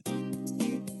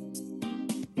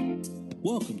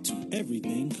Welcome to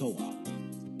Everything Co-op,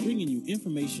 bringing you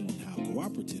information on how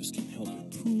cooperatives can help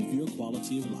improve your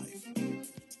quality of life.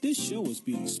 This show is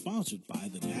being sponsored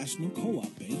by the National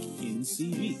Co-op Bank,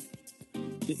 NCB.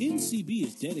 The NCB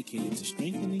is dedicated to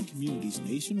strengthening communities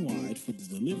nationwide for the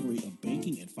delivery of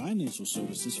banking and financial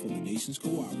services for the nation's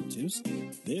cooperatives,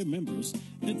 their members,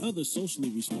 and other socially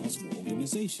responsible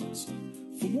organizations.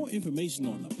 For more information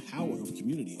on the power of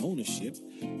community ownership,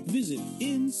 visit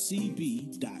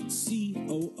ncb.coop.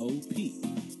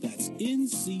 That's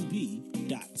ncb.coop.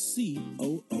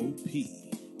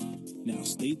 Now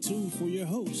stay tuned for your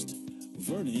host,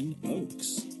 Vernon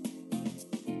Oakes.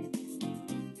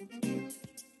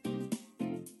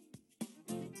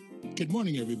 Good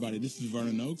morning, everybody. This is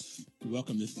Vernon Oakes.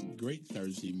 Welcome this great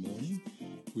Thursday morning.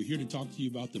 We're here to talk to you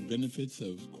about the benefits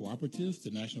of cooperatives. The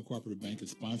National Cooperative Bank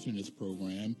is sponsoring this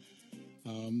program.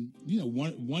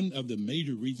 One of the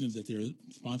major reasons that they're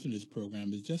sponsoring this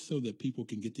program is just so that people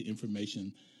can get the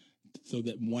information so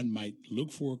that one might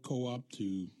look for a co-op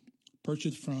to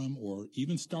purchase from or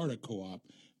even start a co-op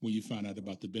when you find out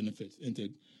about the benefits. And to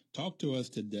talk to us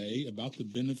today about the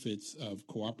benefits of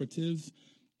cooperatives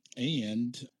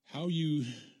and how you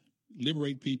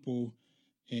liberate people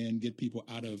and get people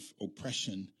out of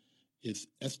oppression is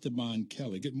Esteban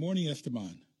Kelly. Good morning,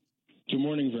 Esteban. Good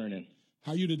morning, Vernon.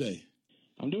 How are you today?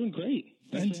 I'm doing great.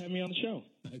 Thanks for having me on the show.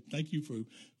 Thank you for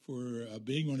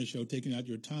being on the show, taking out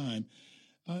your time.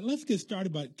 Let's get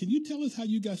started. But can you tell us how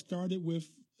you got started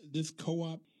with this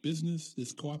co-op business,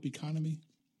 this co-op economy?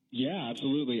 Yeah,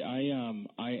 absolutely.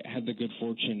 I had the good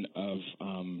fortune of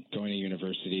going to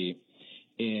university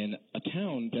in a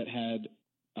town that had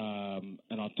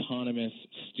an autonomous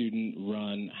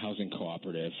student-run housing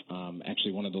cooperative,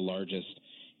 actually one of the largest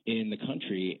in the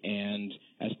country. And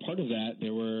as part of that,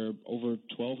 there were over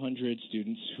 1,200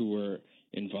 students who were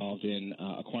involved in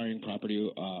acquiring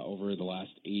property over the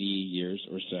last 80 years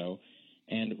or so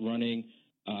and running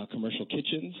commercial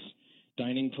kitchens,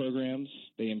 dining programs.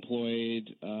 They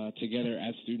employed, together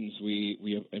as students,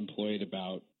 we employed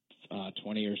about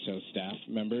 20 or so staff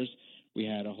members. We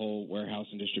had a whole warehouse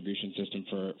and distribution system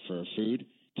for food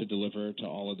to deliver to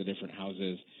all of the different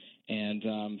houses. And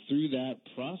through that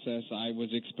process, I was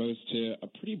exposed to a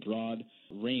pretty broad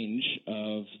range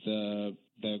of the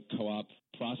co-op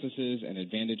processes and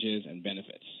advantages and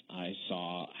benefits. I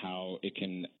saw how it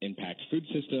can impact food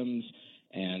systems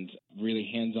and really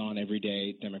hands-on,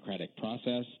 everyday democratic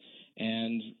process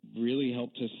and really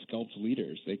help to sculpt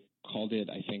leaders. They called it,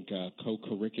 I think,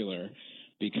 co-curricular,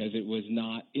 because it was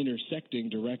not intersecting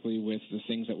directly with the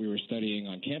things that we were studying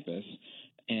on campus.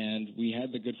 And we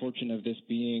had the good fortune of this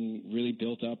being really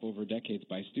built up over decades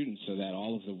by students so that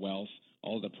all of the wealth,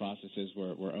 all of the processes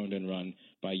were owned and run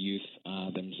by youth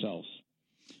themselves.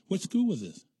 What school was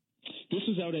this? This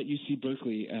was out at UC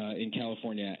Berkeley in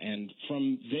California, and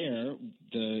from there,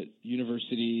 the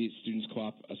University Students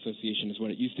Co-op Association is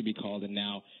what it used to be called, and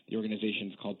now the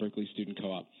organization is called Berkeley Student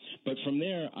Co-op. But from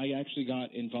there, I actually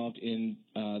got involved in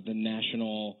the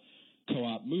national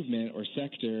co-op movement or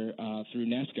sector through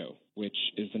NASCO, which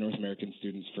is the North American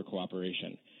Students for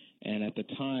Cooperation. And at the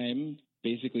time,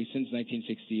 basically since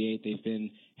 1968, they've been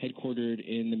headquartered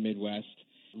in the Midwest,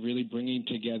 really bringing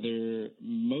together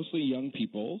mostly young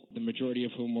people, the majority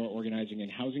of whom were organizing in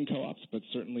housing co-ops, but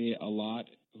certainly a lot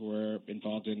who were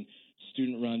involved in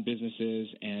student-run businesses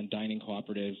and dining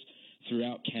cooperatives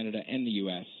throughout Canada and the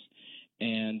U.S.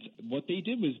 And what they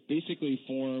did was basically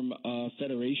form a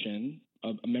federation,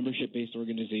 a membership-based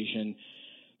organization,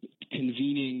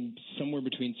 convening somewhere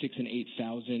between 6,000 and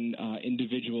 8,000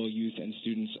 individual youth and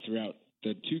students throughout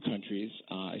the two countries,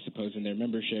 I suppose, in their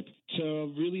membership,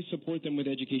 to really support them with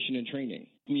education and training.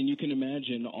 I mean, you can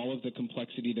imagine all of the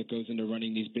complexity that goes into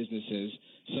running these businesses,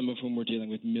 some of whom were dealing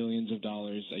with millions of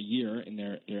dollars a year in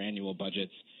their annual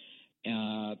budgets,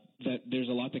 that there's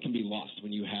a lot that can be lost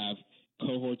when you have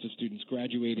cohorts of students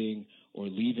graduating or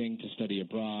leaving to study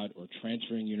abroad or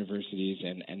transferring universities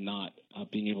and not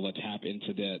being able to tap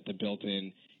into the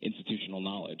built-in institutional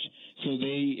knowledge. So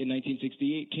they, in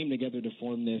 1968, came together to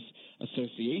form this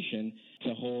association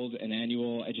to hold an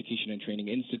annual education and training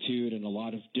institute and a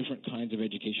lot of different kinds of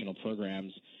educational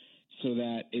programs so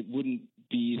that it wouldn't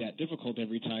be that difficult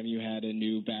every time you had a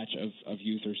new batch of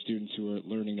youth or students who were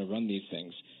learning to run these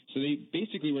things. So they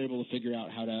basically were able to figure out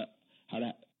how to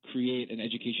create an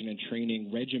education and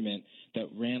training regiment that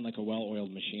ran like a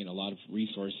well-oiled machine, a lot of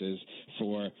resources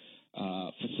for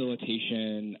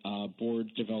facilitation,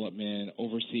 board development,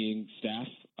 overseeing staff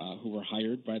who were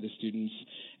hired by the students,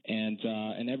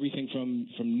 and everything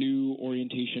from new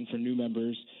orientation for new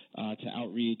members to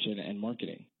outreach and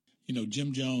marketing. You know,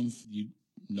 Jim Jones, you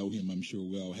know him, I'm sure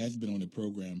well, has been on the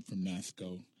program from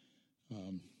NASCO.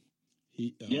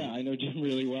 I know Jim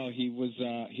really well. He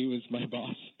was my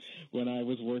boss when I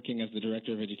was working as the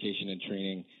Director of Education and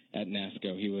Training at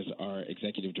NASCO. He was our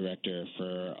executive director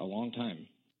for a long time.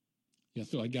 Yeah,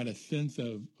 so I got a sense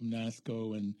of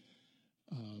NASCO, and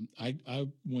I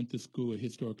went to school at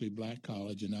historically black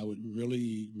college, and I would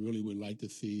really would like to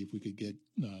see if we could get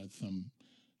some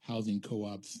housing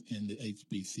co-ops in the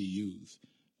HBCUs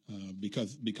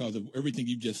because of everything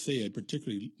you just said,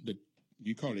 particularly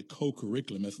you call it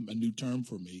co-curriculum. That's a new term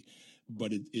for me,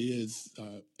 but it is.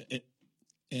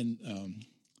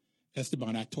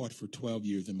 Esteban, I taught for 12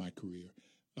 years in my career,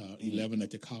 11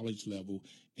 at the college level,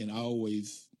 and I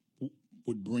always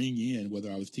would bring in,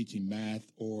 whether I was teaching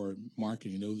math or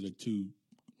marketing, those are the two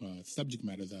subject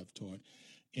matters I've taught,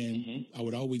 and I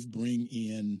would always bring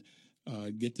in,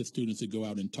 get the students to go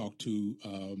out and talk to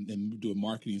and do a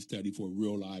marketing study for a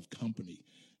real live company.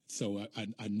 So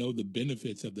I know the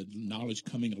benefits of the knowledge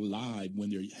coming alive when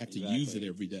they have to use it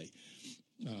every day.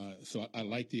 So I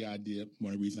like the idea.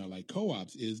 One of the reasons I like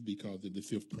co-ops is because of the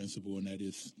fifth principle, and that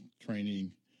is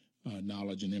training,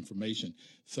 knowledge, and information.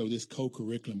 So this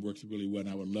co-curriculum works really well, and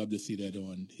I would love to see that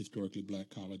on historically black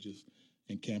colleges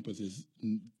and campuses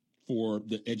for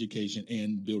the education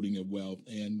and building of wealth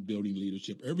and building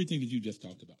leadership, everything that you just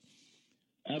talked about.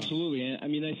 Absolutely. And I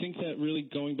mean, I think that really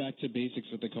going back to basics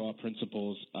with the co-op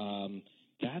principles,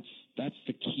 that's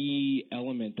the key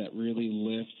element that really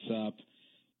lifts up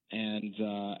and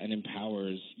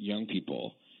empowers young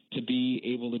people to be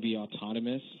able to be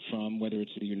autonomous from whether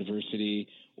it's the university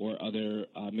or other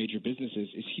major businesses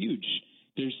is huge.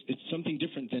 It's something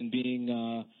different than being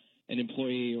an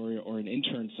employee or an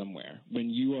intern somewhere when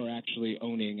you are actually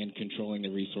owning and controlling the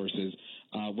resources,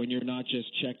 when you're not just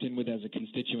checked in with as a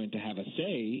constituent to have a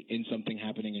say in something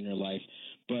happening in your life,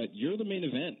 but you're the main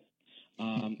event.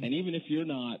 And even if you're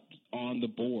not on the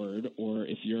board or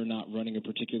if you're not running a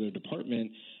particular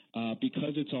department,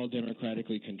 because it's all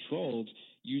democratically controlled,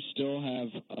 you still have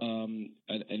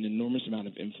an enormous amount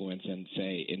of influence and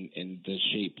say in the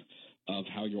shape of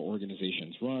how your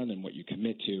organizations run and what you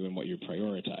commit to and what you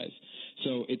prioritize.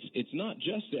 So it's not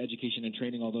just the education and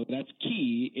training, although that's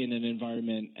key in an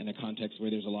environment and a context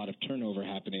where there's a lot of turnover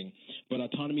happening, but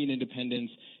autonomy and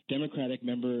independence, democratic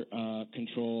member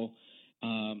control,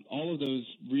 all of those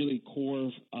really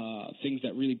core things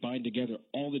that really bind together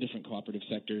all the different cooperative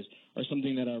sectors are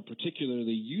something that are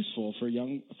particularly useful for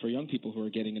young people who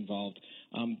are getting involved,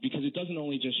 because it doesn't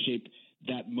only just shape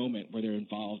that moment where they're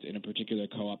involved in a particular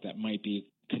co-op that might be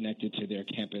connected to their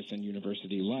campus and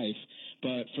university life,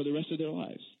 but for the rest of their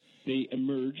lives. They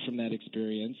emerge from that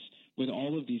experience with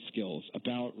all of these skills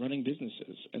about running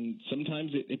businesses. And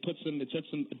sometimes it sets them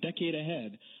a decade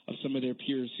ahead of some of their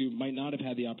peers who might not have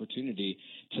had the opportunity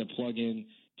to plug in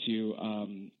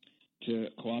to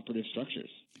cooperative structures.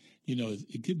 You know,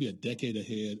 it could be a decade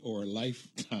ahead or a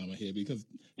lifetime ahead because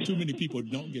too many people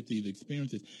don't get these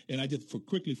experiences. And I just,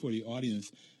 quickly for the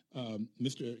audience,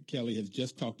 Mr. Kelly has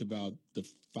just talked about the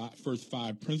first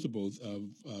five principles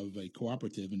of a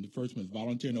cooperative. And the first one is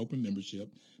volunteer and open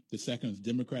membership. The second is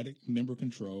democratic member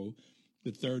control.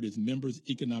 The third is members'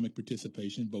 economic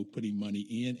participation, both putting money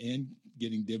in and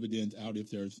getting dividends out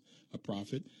if there's a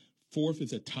profit. Fourth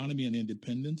is autonomy and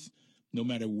independence. No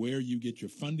matter where you get your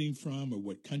funding from or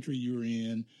what country you're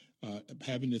in,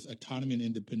 having this autonomy and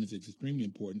independence is extremely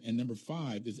important. And number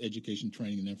five is education,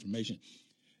 training, and information.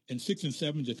 And 6 and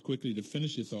 7, just quickly to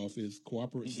finish this off, is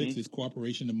 6 is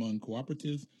cooperation among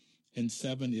cooperatives, and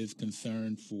 7 is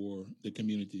concern for the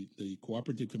community, the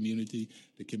cooperative community,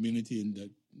 the community in the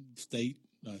state,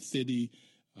 city,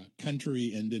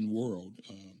 country, and then world.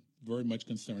 Very much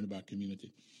concerned about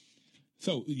community.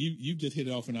 So you just hit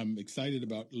it off, and I'm excited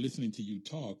about listening to you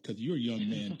talk because you're a young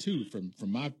man too,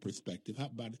 from my perspective.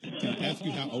 Can I ask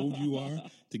you how old you are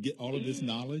to get all of this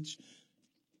knowledge?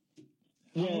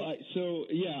 Well,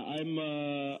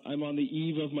 I'm on the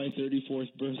eve of my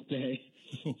 34th birthday.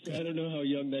 Okay. So I don't know how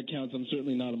young that counts. I'm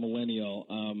certainly not a millennial.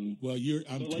 Well,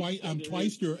 I'm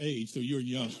twice your age, so you're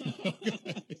young.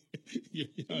 You're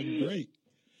young, great.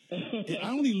 I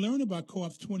only learned about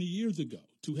co-ops 20 years ago.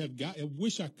 I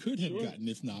wish I could have gotten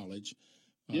this knowledge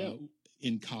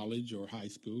in college or high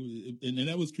school, and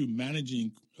that was through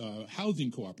managing housing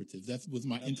cooperatives. That was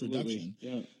my introduction.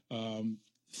 Yeah.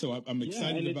 So I'm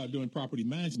excited about doing property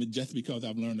management just because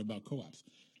I've learned about co-ops.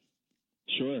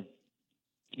 Sure.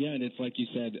 Yeah, and it's like you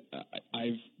said,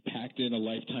 I've packed in a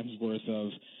lifetime's worth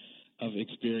of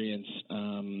experience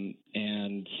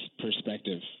and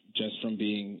perspective just from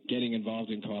getting involved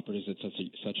in cooperatives at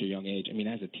such a young age. I mean,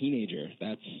 as a teenager,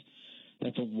 that's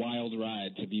that's a wild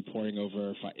ride to be poring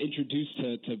over, introduced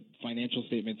to financial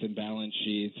statements and balance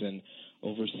sheets and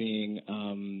overseeing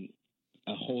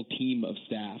a whole team of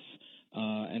staff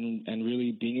and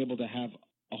really being able to have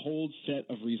a whole set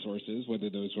of resources, whether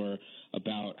those were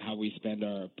about how we spend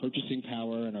our purchasing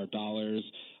power and our dollars,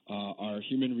 our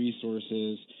human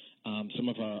resources, some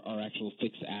of our actual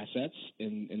fixed assets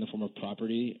in the form of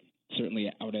property.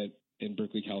 Certainly in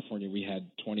Berkeley, California, we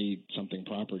had 20-something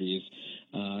properties,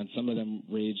 and some of them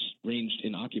ranged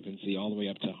in occupancy all the way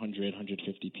up to 100,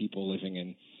 150 people living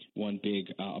in one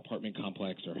big apartment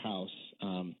complex or house.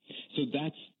 So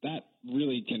that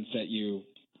really can set you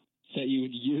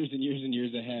years and years and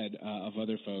years ahead of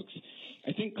other folks.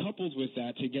 I think coupled with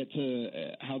that, to get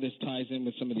to how this ties in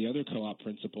with some of the other co-op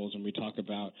principles, when we talk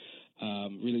about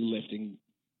really lifting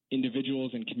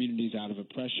individuals and communities out of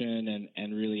oppression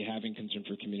and really having concern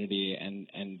for community and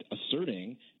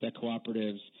asserting that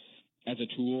cooperatives as a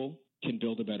tool can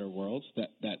build a better world,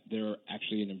 that they're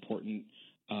actually an important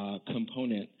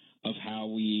component of how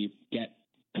we get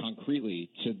concretely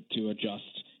to a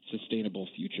just, sustainable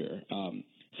future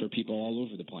for people all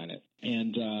over the planet.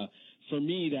 And for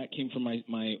me, that came from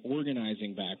my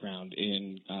organizing background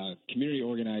in community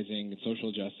organizing,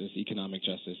 social justice, economic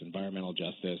justice, environmental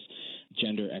justice,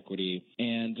 gender equity.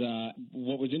 And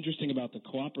what was interesting about the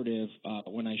cooperative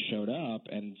when I showed up,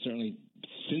 and certainly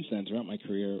since then throughout my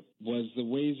career, was the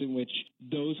ways in which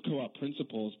those co-op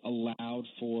principles allowed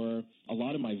for a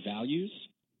lot of my values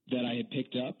that I had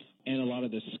picked up and a lot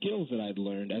of the skills that I'd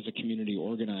learned as a community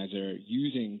organizer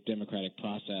using democratic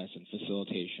process and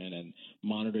facilitation and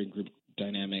monitoring group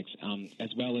dynamics,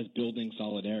 as well as building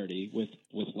solidarity with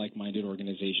like-minded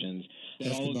organizations.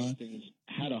 That all of those things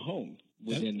had a home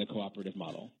within the cooperative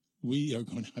model. We are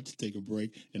going to have to take a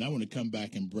break, and I want to come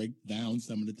back and break down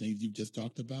some of the things you've just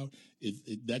talked about.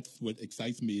 That's what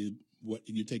excites me, what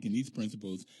you're taking these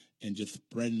principles and just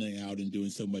spreading them out and doing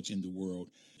so much in the world.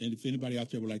 And if anybody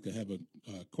out there would like to have a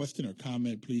question or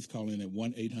comment, please call in at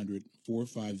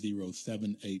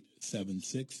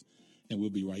 1-800-450-7876, and we'll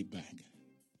be right back.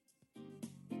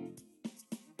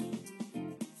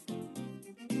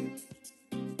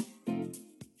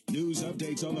 News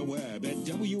updates on the web at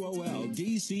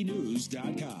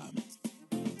WOLDCnews.com.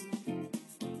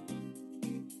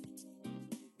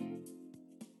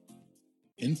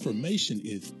 Information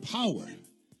is power.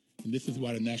 And this is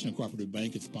why the National Cooperative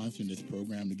Bank is sponsoring this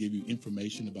program, to give you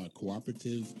information about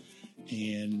cooperatives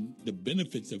and the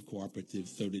benefits of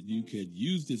cooperatives so that you could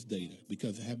use this data,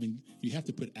 because you have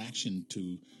to put action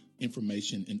to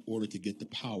information in order to get the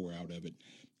power out of it.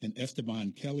 And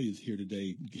Esteban Kelly is here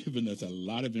today giving us a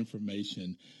lot of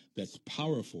information that's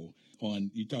powerful on,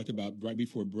 you talked about right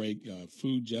before break,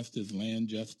 food justice, land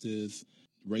justice,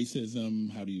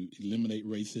 racism, how do you eliminate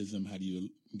racism, how do you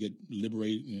get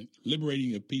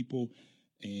liberating of people,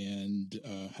 and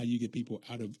how do you get people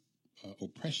out of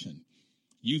oppression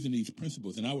using these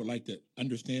principles. And I would like to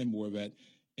understand more of that.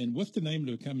 And what's the name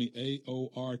of the company,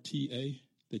 AORTA,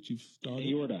 that you've started?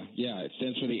 AORTA, yeah. It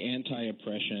stands for the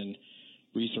Anti-Oppression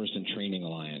Resource and Training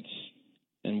Alliance.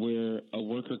 And we're a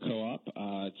worker co-op.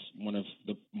 It's one of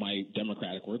my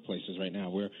democratic workplaces right now.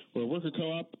 We're a worker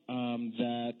co-op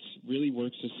that really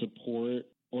works to support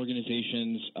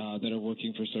organizations that are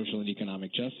working for social and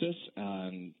economic justice,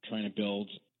 and trying to build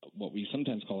what we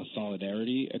sometimes call a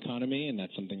solidarity economy, and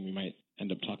that's something we might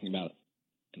end up talking about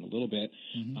in a little bit.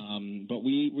 Mm-hmm. But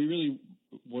we really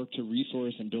work to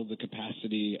resource and build the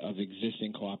capacity of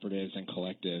existing cooperatives and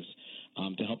collectives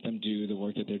to help them do the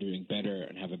work that they're doing better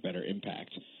and have a better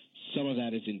impact. Some of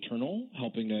that is internal,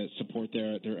 helping to support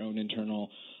their own internal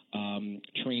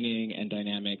training and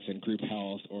dynamics and group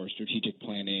health or strategic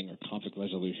planning or conflict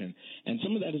resolution. And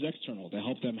some of that is external, to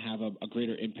help them have a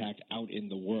greater impact out in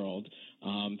the world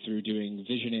through doing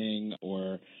visioning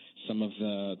or some of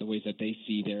the ways that they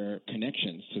see their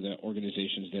connections to the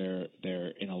organizations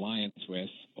they're in alliance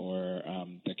with, or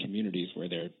the communities where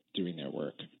they're doing their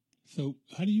work. So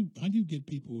how do you get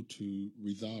people to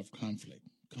resolve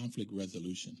conflict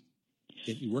resolution?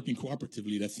 If you're working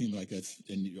cooperatively, that seems like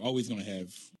and you're always going to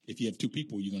have, if you have two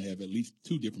people, you're going to have at least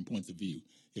two different points of view,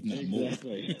 if not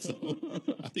exactly. more. So,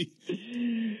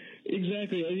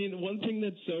 exactly. I mean, one thing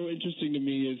that's so interesting to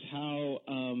me is how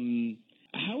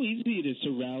easy it is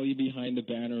to rally behind the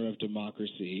banner of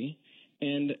democracy,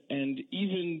 and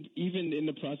even in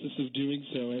the process of doing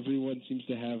so, everyone seems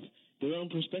to have their own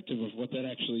perspective of what that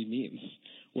actually means.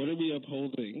 What are we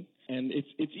upholding? And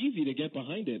it's easy to get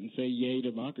behind it and say, yay,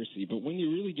 democracy. But when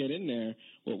you really get in there,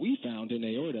 what we found in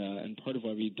AORTA, and part of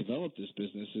why we developed this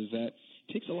business, is that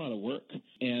it takes a lot of work.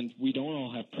 And we don't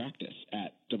all have practice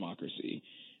at democracy.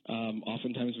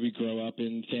 Oftentimes we grow up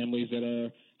in families that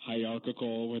are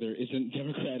hierarchical, where there isn't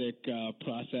democratic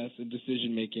process and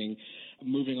decision-making.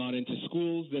 Moving on into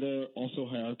schools that are also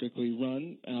hierarchically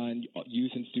run, and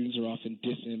youth and students are often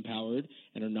disempowered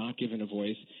and are not given a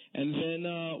voice. And then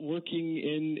working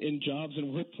in jobs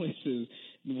and workplaces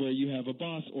where you have a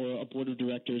boss or a board of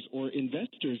directors or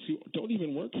investors who don't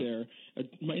even work there,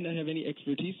 might not have any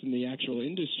expertise in the actual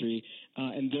industry,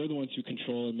 and they're the ones who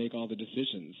control and make all the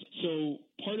decisions. So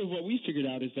part of what we figured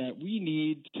out is that we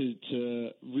need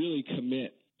to really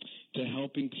commit to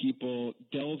helping people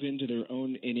delve into their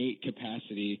own innate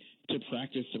capacity to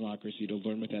practice democracy, to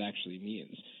learn what that actually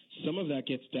means. Some of that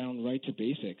gets down right to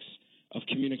basics of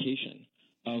communication,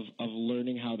 of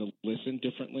learning how to listen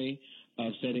differently,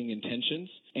 of setting intentions,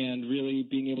 and really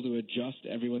being able to adjust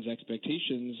everyone's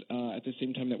expectations at the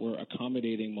same time that we're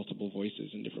accommodating multiple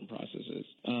voices in different processes.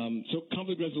 So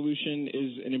conflict resolution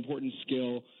is an important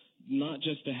skill, not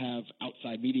just to have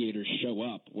outside mediators show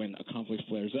up when a conflict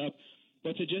flares up,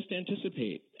 but to just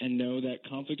anticipate and know that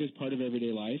conflict is part of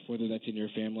everyday life, whether that's in your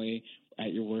family,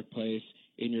 at your workplace,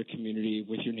 in your community,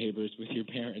 with your neighbors, with your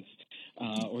parents,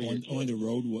 or on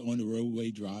the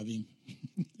roadway driving.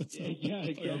 Yeah,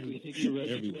 exactly. Taking a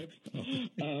road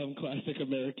trip. Classic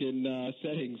American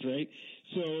settings, right?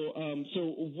 So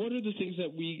what are the things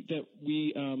that we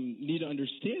need to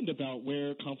understand about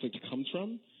where conflict comes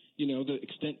from? You know, the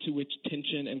extent to which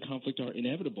tension and conflict are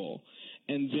inevitable.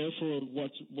 And therefore,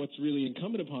 what's really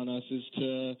incumbent upon us is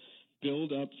to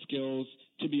build up skills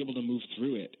to be able to move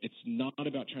through it. It's not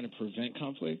about trying to prevent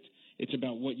conflict. It's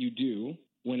about what you do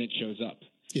when it shows up.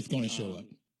 It's going to show up.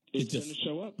 It's going to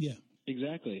show up. Yeah.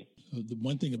 Exactly. So the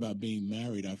one thing about being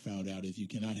married, I found out, is you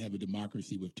cannot have a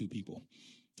democracy with two people.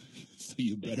 So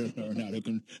you better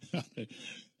learn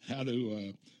how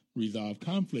to resolve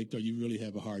conflict, or you really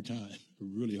have a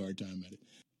really hard time at it.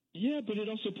 Yeah, but it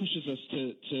also pushes us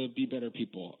to be better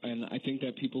people. And I think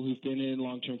that people who've been in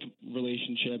long-term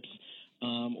relationships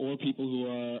or people who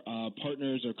are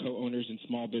partners or co-owners in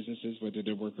small businesses, whether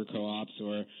they're worker co-ops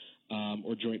or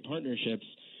joint partnerships,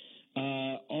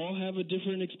 all have a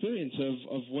different experience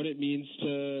of what it means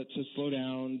to slow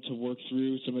down, to work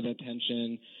through some of that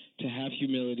tension, to have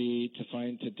humility,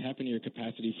 to tap into your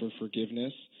capacity for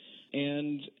forgiveness,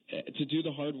 and to do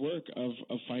the hard work of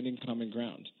finding common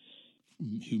ground.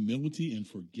 Humility and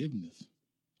forgiveness.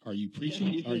 Are you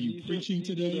preaching? Yeah, are you preaching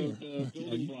today? The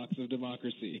building blocks of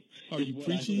democracy. Are you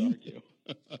preaching?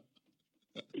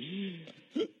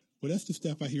 Well, that's the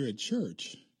stuff I hear at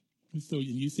church. So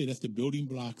you say that's the building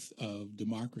blocks of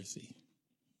democracy.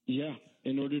 Yeah,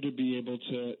 in order to be able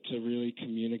to really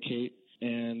communicate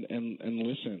and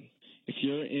listen. If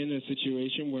you're in a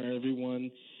situation where everyone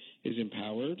is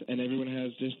empowered and everyone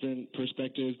has different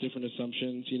perspectives, different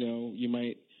assumptions, you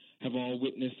might have all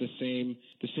witnessed the same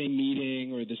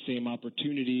meeting or the same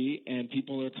opportunity, and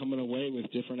people are coming away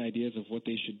with different ideas of what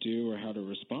they should do or how to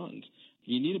respond.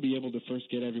 You need to be able to first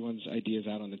get everyone's ideas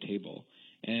out on the table.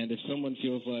 And if someone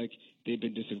feels like they've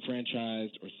been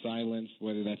disenfranchised or silenced,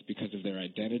 whether that's because of their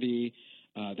identity,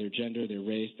 their gender, their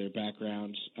race, their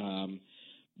background,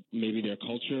 maybe their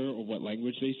culture or what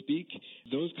language they speak,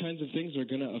 those kinds of things are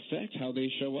going to affect how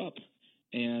they show up,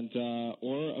 and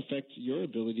or affect your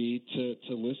ability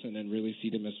to listen and really see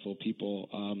them as full people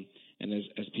and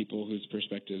as people whose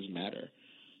perspectives matter.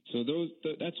 So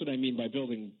that's what I mean by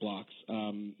building blocks.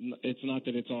 It's not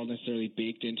that it's all necessarily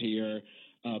baked into your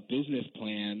business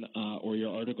plan or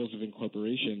your articles of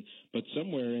incorporation, but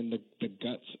somewhere in the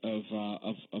guts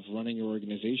of running your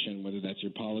organization, whether that's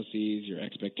your policies, your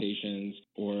expectations,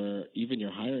 or even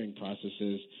your hiring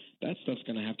processes, that stuff's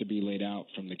going to have to be laid out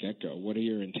from the get-go. What are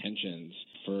your intentions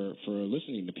for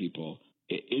listening to people?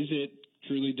 Is it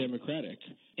truly democratic?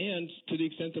 And to the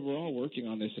extent that we're all working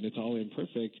on this and it's all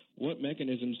imperfect, what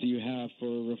mechanisms do you have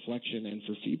for reflection and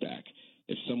for feedback?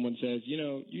 If someone says,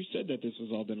 you said that this was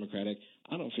all democratic,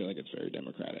 I don't feel like it's very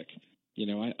democratic.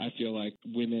 I feel like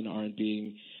women aren't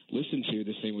being listened to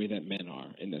the same way that men are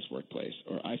in this workplace,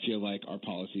 or I feel like our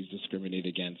policies discriminate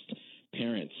against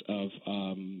parents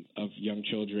of young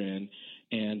children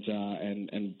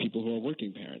and people who are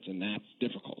working parents, and that's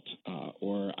difficult.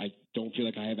 Or I don't feel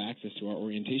like I have access to our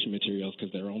orientation materials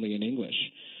because they're only in English.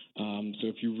 So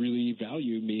if you really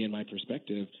value me and my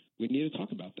perspective, we need to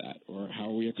talk about that. Or how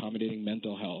are we accommodating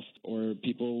mental health or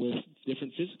people with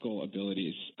different physical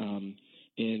abilities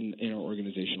in our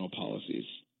organizational policies?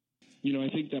 I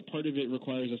think that part of it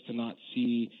requires us to not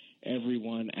see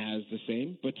everyone as the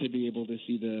same, but to be able to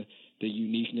see the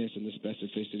uniqueness and the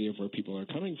specificity of where people are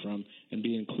coming from and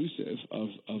be inclusive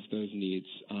of those needs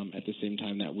at the same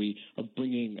time that we are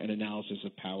bringing an analysis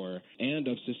of power and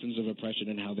of systems of oppression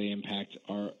and how they impact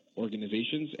our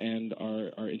organizations and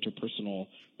our interpersonal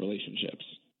relationships.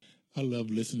 I love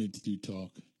listening to you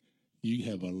talk. You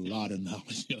have a lot of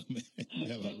knowledge, young man. You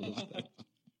have a lot.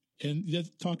 And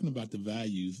just talking about the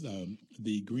values,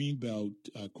 the Greenbelt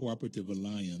Cooperative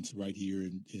Alliance right here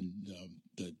in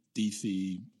the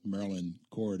D.C., Maryland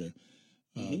corridor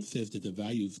says that the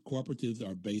values, cooperatives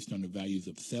are based on the values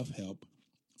of self-help,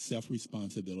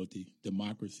 self-responsibility,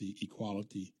 democracy,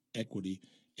 equality, equity,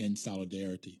 and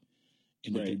solidarity.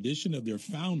 In the tradition of their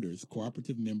founders,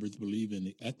 cooperative members believe in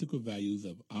the ethical values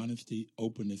of honesty,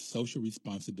 openness, social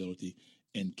responsibility,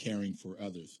 and caring for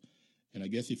others. And I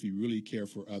guess if you really care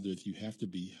for others, you have to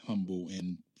be humble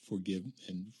and forgive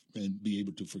and be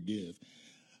able to forgive.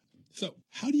 So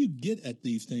how do you get at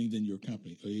these things in your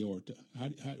company, Aorta?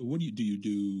 What do you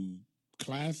do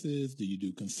classes? Do you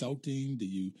do consulting?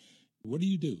 What do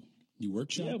you do? You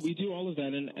workshops? Yeah, we do all of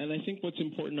that, and I think what's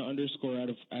important to underscore out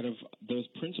of those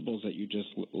principles that you just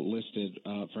listed,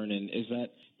 Vernon, is that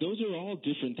those are all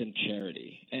different than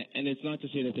charity. And it's not to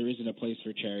say that there isn't a place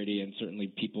for charity, and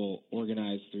certainly people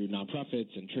organize through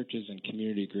nonprofits and churches and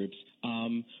community groups.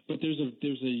 But there's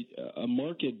a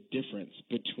marked difference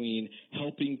between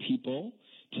helping people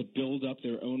to build up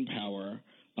their own power,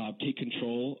 take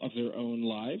control of their own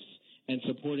lives, and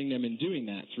supporting them in doing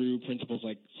that through principles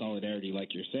like solidarity,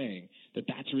 like you're saying,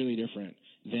 that's really different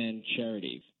than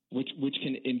charity, which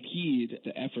can impede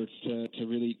the efforts to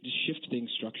really shift things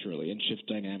structurally and shift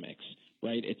dynamics,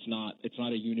 right? It's not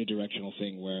a unidirectional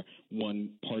thing where one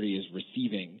party is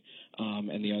receiving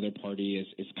and the other party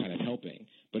is kind of helping.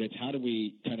 But it's how do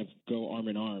we kind of go arm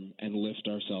in arm and lift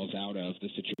ourselves out of the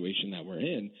situation that we're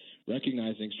in,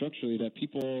 recognizing structurally that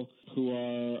people who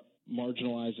are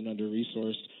marginalized and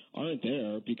under-resourced aren't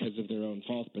there because of their own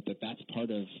fault, but that's part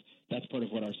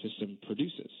of what our system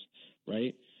produces,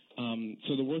 right?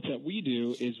 So the work that we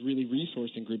do is really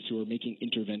resourcing groups who are making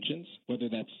interventions, whether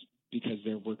that's because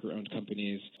they're worker-owned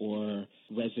companies or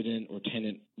resident or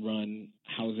tenant-run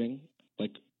housing,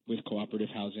 like with cooperative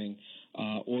housing,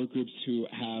 or groups who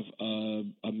have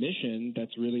a mission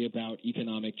that's really about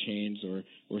economic change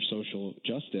or social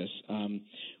justice.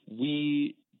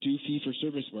 We do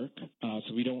fee-for-service work,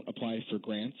 so we don't apply for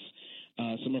grants.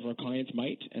 Some of our clients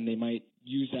might, and they might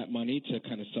use that money to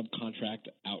kind of subcontract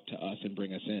out to us and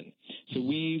bring us in. So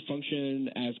we function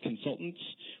as consultants.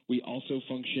 We also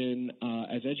function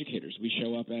as educators. We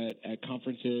show up at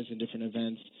conferences and different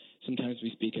events. Sometimes we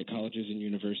speak at colleges and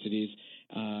universities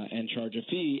and charge a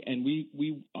fee, and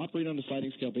we operate on a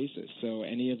sliding scale basis. So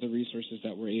any of the resources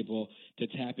that we're able to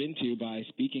tap into by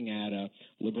speaking at a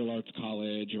liberal arts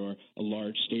college or a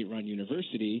large state-run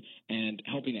university and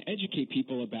helping to educate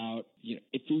people about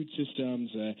food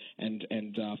systems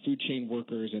and food chain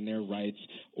workers and their rights,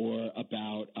 or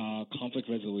about conflict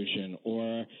resolution,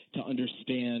 or to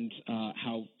understand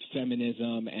how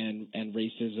feminism and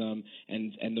racism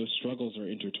and those struggles are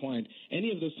intertwined.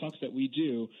 Any of those talks that we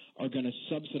do are going to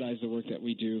subsidize the work that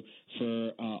we do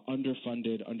for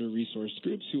underfunded, under-resourced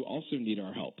groups who also need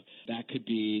our help. That could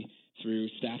be through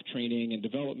staff training and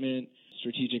development,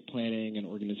 strategic planning and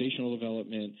organizational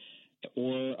development,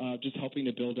 or just helping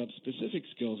to build up specific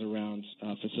skills around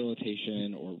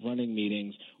facilitation or running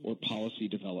meetings or policy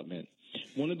development.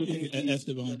 One of the things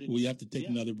Esteban, we have to take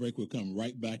another break. We'll come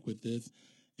right back with this.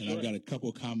 And I've got a couple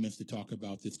of comments to talk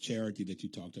about this charity that you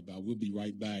talked about. We'll be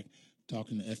right back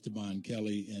talking to Esteban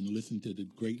Kelly and listen to the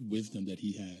great wisdom that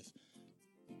he has.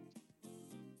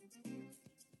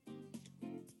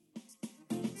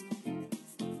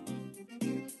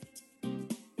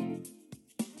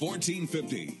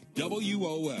 $14.50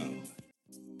 WOL.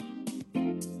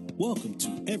 Welcome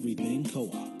to Everything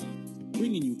Co-op,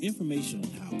 bringing you information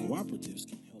on how cooperatives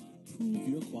can help improve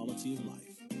your quality of life.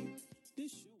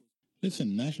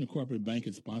 Listen, National Cooperative Bank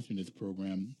is sponsoring this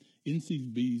program.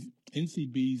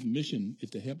 NCB's mission is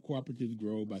to help cooperatives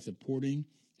grow by supporting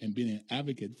and being an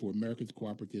advocate for America's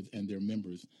cooperatives and their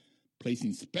members,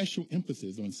 placing special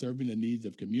emphasis on serving the needs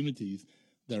of communities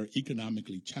that are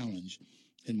economically challenged.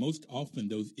 And most often,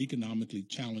 those economically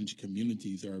challenged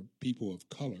communities are people of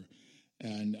color.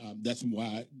 And that's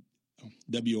why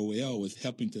WOL is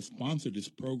helping to sponsor this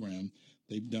program.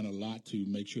 They've done a lot to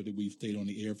make sure that we've stayed on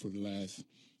the air for the last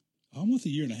almost a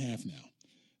year and a half now.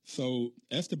 So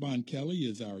Esteban Kelly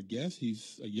is our guest.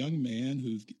 He's a young man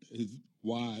who's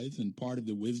wise, and part of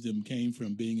the wisdom came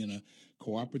from being in a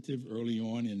cooperative early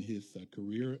on in his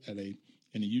career at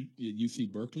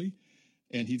UC Berkeley.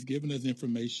 and he's given us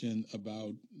information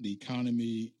about the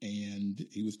economy, and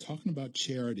he was talking about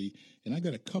charity. And I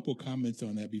got a couple comments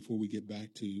on that before we get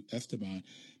back to Esteban.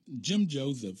 Jim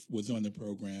Joseph was on the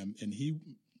program, and he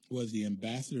was the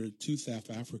ambassador to South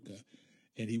Africa.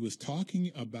 And he was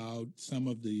talking about some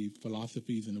of the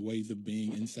philosophies and the ways of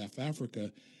being in South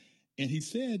Africa. And he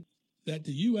said that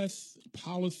the U.S.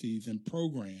 policies and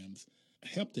programs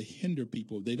help to hinder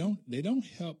people. They don't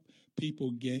help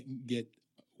people get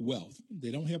wealth.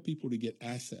 They don't help people to get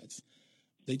assets.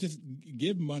 They just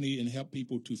give money and help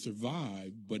people to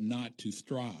survive, but not to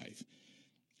strive.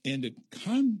 And the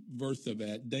converse of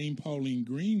that, Dame Pauline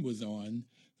Green was on,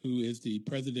 who is the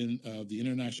president of the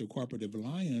International Cooperative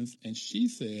Alliance, and she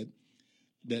said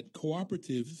that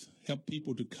cooperatives help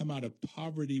people to come out of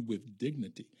poverty with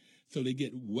dignity. So they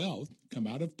get wealth, come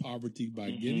out of poverty by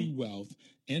getting wealth,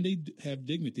 and they have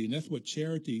dignity. And that's what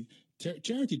charity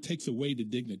takes away the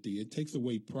dignity. It takes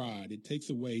away pride. It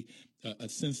takes away a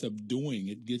sense of doing.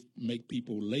 It make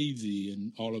people lazy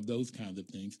and all of those kinds of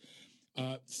things.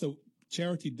 So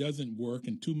charity doesn't work,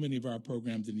 and too many of our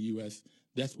programs in the U.S.,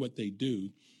 that's what they do.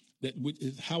 That which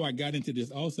is how I got into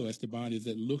this also, Esteban, is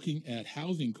that looking at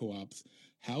housing co-ops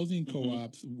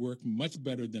work much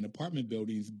better than apartment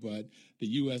buildings, but the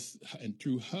U.S. and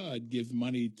through HUD gives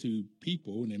money to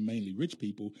people, and they're mainly rich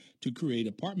people, to create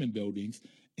apartment buildings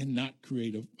and not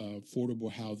create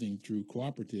affordable housing through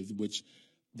cooperatives, which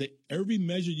every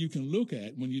measure you can look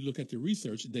at, when you look at the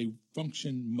research, they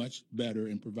function much better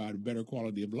and provide a better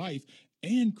quality of life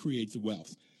and creates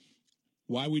wealth.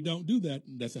 Why we don't do that,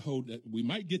 that's that we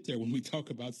might get there when we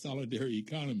talk about solidarity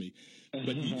economy.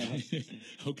 But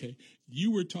okay,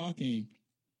 you were talking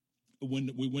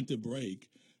when we went to break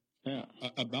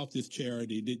about this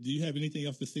charity. Do you have anything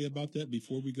else to say about that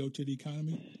before we go to the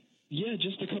economy? Yeah,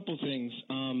 just a couple things.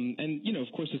 And,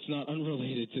 of course, it's not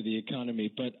unrelated to the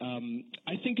economy, but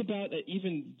I think about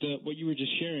even what you were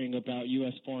just sharing about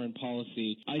U.S. foreign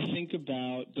policy. I think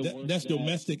about that's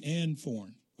domestic and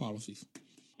foreign policies.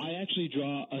 I actually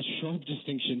draw a sharp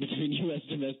distinction between U.S.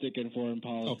 domestic and foreign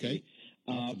policy. Okay.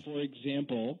 Awesome. For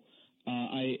example,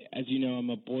 as you know, I'm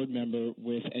a board member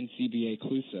with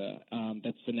NCBA-CLUSA.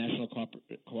 That's the National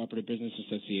Cooperative Business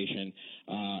Association,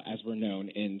 as we're known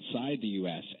inside the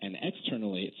U.S. And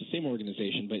externally, it's the same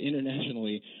organization, but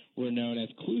internationally, we're known as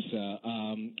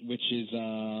CLUSA, which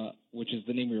is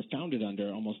the name we were founded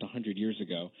under almost 100 years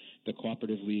ago, the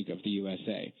Cooperative League of the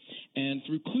USA. And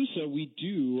through CLUSA, we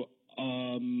do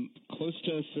close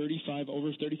to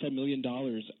over $35 million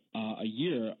a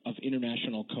year of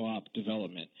international co-op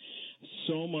development.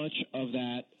 So much of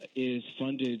that is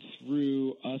funded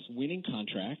through us winning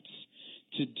contracts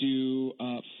to do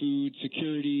food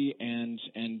security and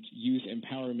youth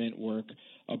empowerment work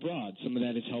abroad. Some of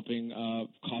that is helping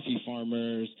coffee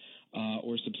farmers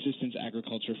or subsistence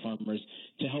agriculture farmers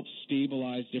to help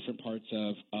stabilize different parts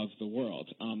of the world.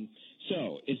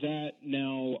 So is that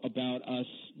now about us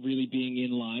really being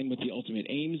in line with the ultimate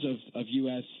aims of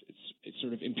U.S.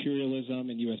 sort of imperialism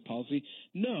and U.S. policy?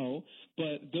 No,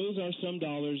 but those are some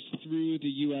dollars through the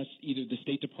U.S., either the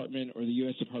State Department or the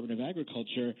U.S. Department of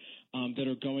Agriculture, that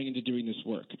are going into doing this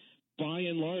work. By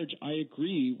and large, I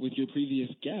agree with your previous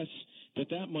guest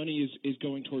that money is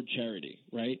going toward charity,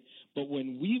 right? But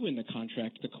when we win the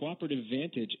contract, the cooperative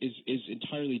advantage is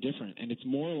entirely different, and it's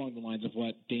more along the lines of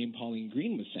what Dame Pauline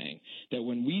Green was saying, that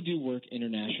when we do work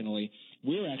internationally,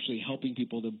 we're actually helping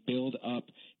people to build up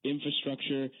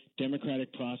infrastructure,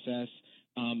 democratic process,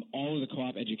 all of the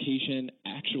co-op education,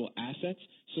 actual assets,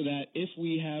 so that if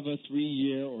we have a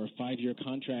 3-year or a 5-year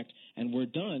contract and we're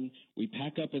done, we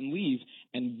pack up and leave,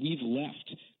 and we've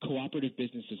left cooperative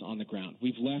businesses on the ground.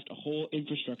 We've left a whole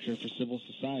infrastructure for civil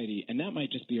society, and that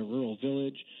might just be a rural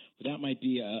village, or that might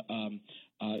be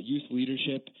a youth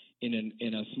leadership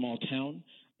in a small town,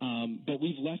 but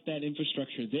we've left that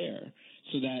infrastructure there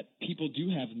so that people do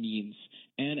have means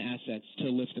and assets to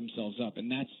lift themselves up.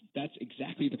 And that's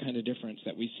exactly the kind of difference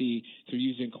that we see through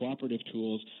using cooperative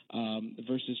tools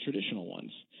versus traditional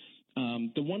ones.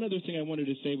 The one other thing I wanted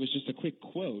to say was just a quick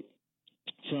quote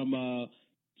from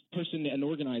an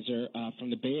organizer from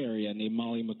the Bay Area named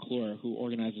Molly McClure, who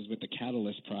organizes with the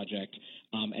Catalyst Project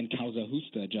and Causa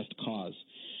Justa, Just Cause.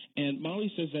 And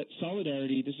Molly says that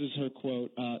solidarity, this is her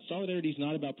quote, solidarity is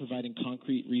not about providing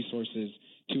concrete resources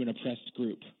to an oppressed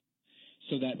group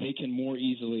so that they can more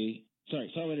easily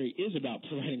solidarity is about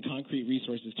providing concrete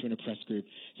resources to an oppressed group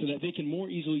so that they can more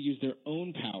easily use their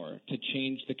own power to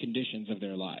change the conditions of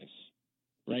their lives,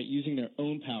 right? Using their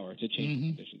own power to change the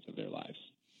conditions of their lives.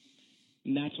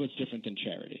 And that's what's different than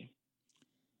charity.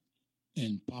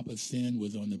 And Papa Sen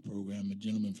was on the program, a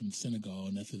gentleman from Senegal,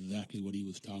 and that's exactly what he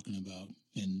was talking about.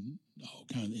 And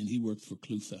and he worked for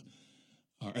Clusa.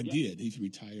 Did. He's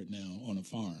retired now on a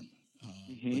farm.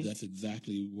 But that's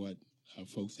exactly what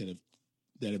folks that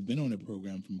have been on the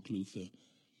program from Clusa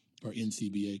or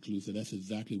NCBA Clusa, that's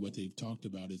exactly what they've talked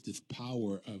about, is this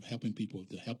power of helping people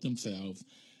to help themselves.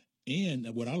 And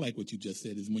what I like what you just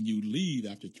said is when you leave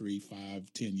after 3,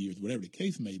 5, 10 years, whatever the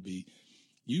case may be,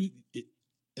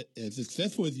 as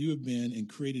successful as you have been in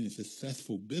creating a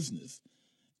successful business,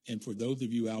 and for those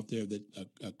of you out there that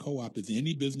a co-op is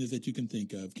any business that you can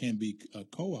think of can be a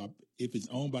co-op. If it's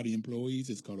owned by the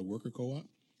employees, it's called a worker co-op.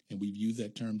 And we've used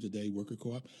that term today, worker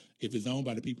co-op. If it's owned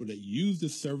by the people that use the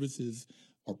services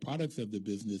or products of the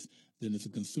business, then it's a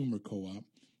consumer co-op.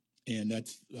 And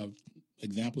that's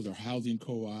examples are housing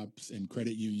co-ops and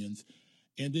credit unions.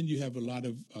 And then you have a lot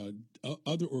of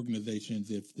other organizations,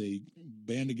 if they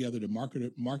band together to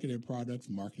market their products,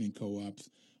 marketing co-ops,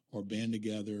 or band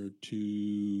together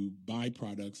to buy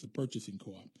products, a purchasing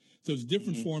co-op. So it's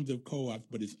different forms of co-ops,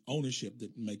 but it's ownership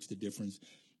that makes the difference.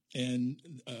 And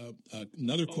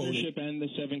another quote. Ownership and the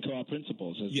 7 co-op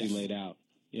principles as we laid out.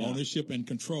 Yeah. Ownership and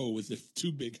control was the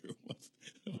 2 bigger ones.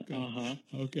 Okay.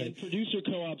 Okay. And producer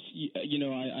co-ops,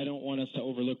 I don't want us to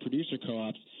overlook producer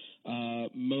co-ops.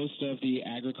 Most of the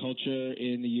agriculture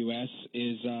in the U.S.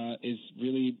 is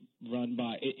really run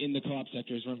by, in the co-op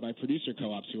sector, is run by producer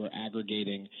co-ops who are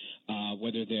aggregating,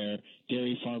 whether they're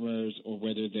dairy farmers or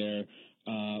whether they're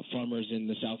farmers in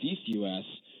the southeast U.S.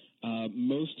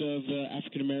 Most of the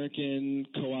African-American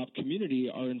co-op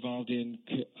community are involved in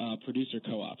producer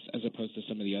co-ops as opposed to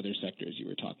some of the other sectors you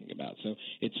were talking about. So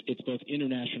it's both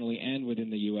internationally and within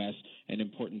the U.S. an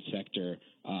important sector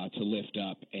to lift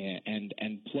up and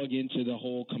plug into the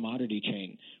whole commodity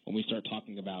chain when we start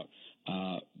talking about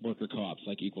worker co-ops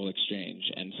like Equal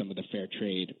Exchange and some of the fair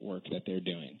trade work that they're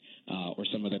doing, or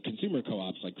some of the consumer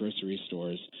co-ops like grocery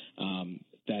stores.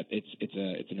 That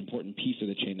it's an important piece of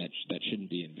the chain that shouldn't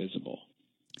be invisible.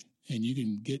 And you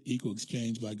can get Equal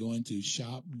Exchange by going to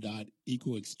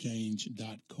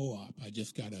shop.equalexchange.coop. I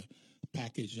just got a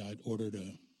package. I'd ordered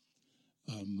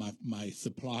my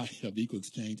supply of Equal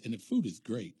Exchange, and the food is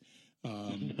great.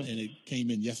 And it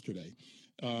came in yesterday.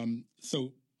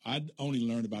 So I'd only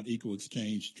learned about Equal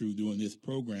Exchange through doing this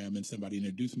program, and somebody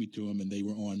introduced me to them, and they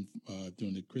were on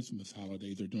during the Christmas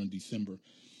holidays or during December.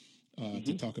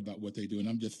 To talk about what they do, and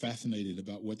I'm just fascinated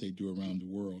about what they do around the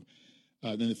world.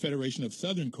 Then the Federation of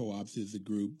Southern Co-ops is a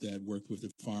group that works with the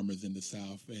farmers in the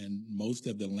South, and most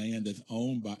of the land that's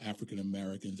owned by African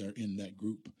Americans are in that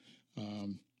group,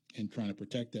 and trying to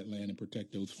protect that land and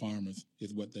protect those farmers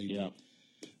is what they do.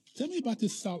 Tell me about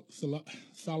this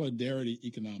solidarity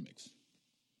economics.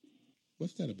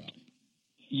 What's that about?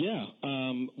 Yeah,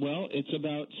 well, it's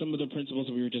about some of the principles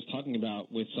that we were just talking about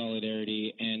with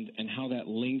solidarity and how that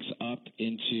links up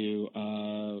into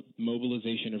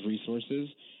mobilization of resources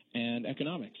and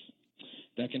economics.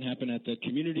 That can happen at the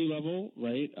community level,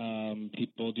 right?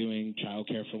 People doing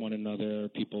childcare for one another,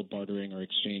 people bartering or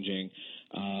exchanging,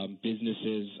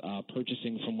 businesses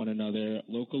purchasing from one another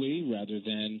locally rather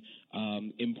than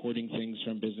importing things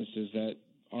from businesses that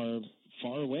are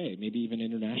far away, maybe even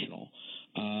international.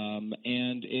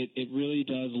 And it really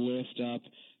does lift up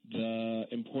the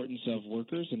importance of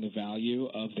workers and the value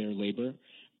of their labor,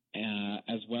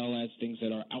 as well as things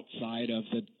that are outside of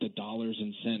the dollars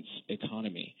and cents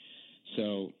economy.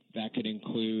 So that could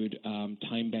include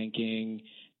time banking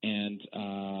and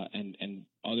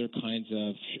other kinds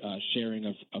of sharing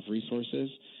of resources,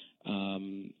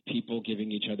 people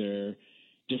giving each other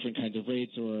different kinds of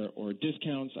rates or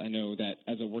discounts. I know that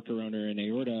as a worker owner in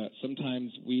Aorta,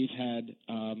 sometimes we've had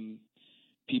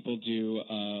people do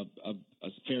a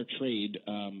fair trade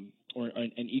or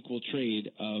an equal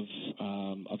trade of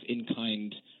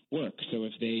in-kind work. So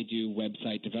if they do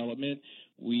website development,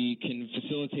 we can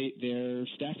facilitate their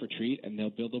staff retreat, and they'll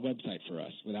build a website for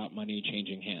us without money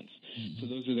changing hands. So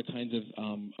those are the kinds of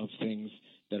things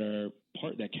that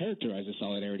characterize a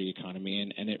solidarity economy,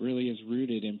 and it really is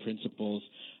rooted in principles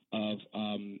of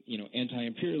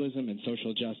anti-imperialism and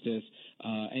social justice,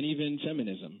 and even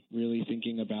feminism. Really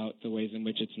thinking about the ways in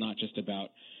which it's not just about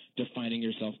defining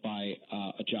yourself by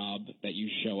a job that you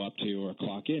show up to or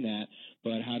clock in at,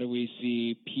 but how do we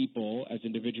see people as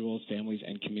individuals, families,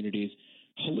 and communities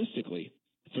holistically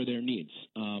for their needs,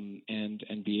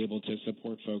 and be able to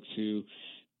support folks who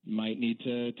might need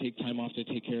to take time off to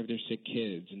take care of their sick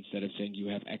kids instead of saying you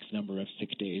have X number of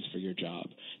sick days for your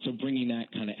job. So bringing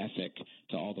that kind of ethic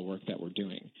to all the work that we're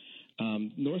doing.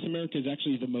 North America is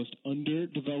actually the most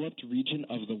underdeveloped region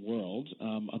of the world,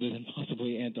 other than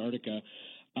possibly Antarctica.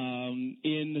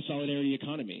 in the solidarity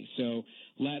economy. So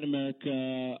Latin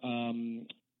America,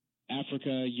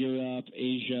 Africa, Europe,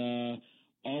 Asia,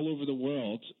 all over the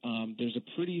world, there's a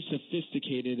pretty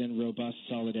sophisticated and robust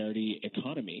solidarity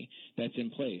economy that's in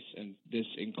place. And this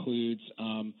includes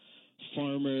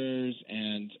farmers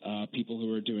and people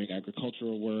who are doing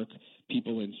agricultural work,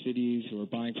 people in cities who are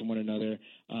buying from one another,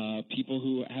 people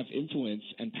who have influence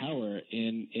and power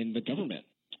in the government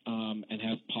and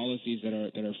have policies that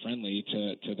are friendly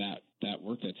to that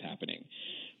work that's happening.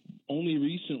 Only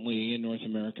recently in North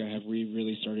America have we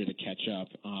really started to catch up,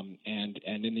 and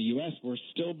in the U.S. we're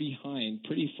still behind,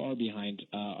 pretty far behind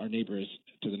our neighbors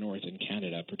to the north in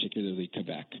Canada, particularly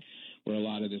Quebec, where a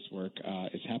lot of this work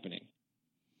is happening.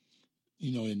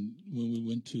 You know, when we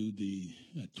went to the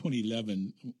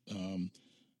 2011,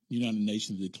 United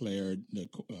Nations declared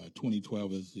that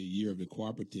 2012 as the year of the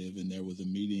cooperative, and there was a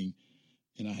meeting,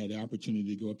 and I had the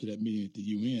opportunity to go up to that meeting at the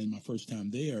UN, my first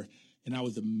time there. And I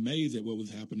was amazed at what was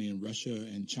happening in Russia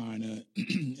and China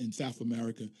and South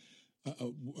America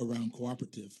around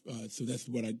cooperative. So that's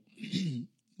what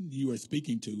you were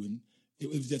speaking to. And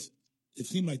it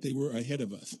seemed like they were ahead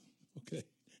of us, okay?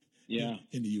 Yeah.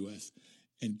 In the U.S.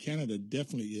 And Canada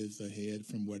definitely is ahead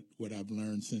from what I've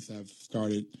learned since I've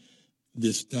started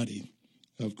this study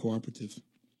of cooperatives.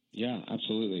 Yeah,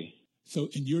 absolutely. So,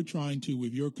 and you're trying to,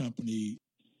 with your company,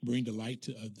 bring the light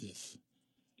to this.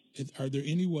 Are there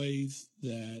any ways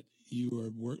that you are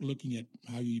looking at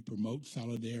how you promote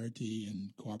solidarity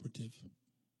and cooperative?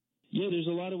 Yeah, there's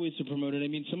a lot of ways to promote it. I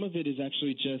mean, some of it is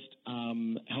actually just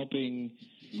helping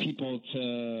people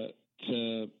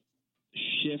to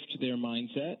shift their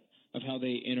mindset of how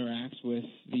they interact with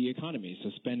the economy.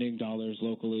 So spending dollars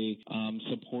locally,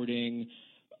 supporting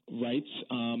rights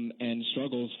and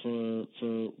struggles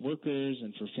for workers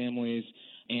and for families,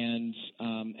 and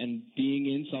being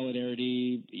in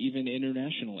solidarity even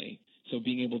internationally. So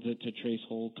being able to trace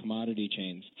whole commodity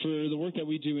chains. For the work that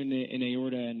we do in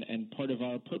Aorta, and part of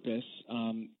our purpose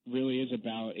really is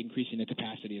about increasing the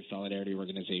capacity of solidarity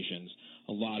organizations,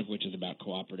 a lot of which is about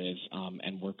cooperatives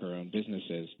and worker-owned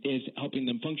businesses, is helping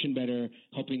them function better,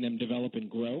 helping them develop and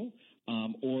grow,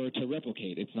 or to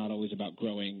replicate. It's not always about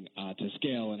growing to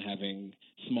scale and having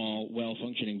small,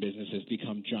 well-functioning businesses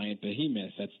become giant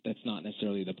behemoths. That's not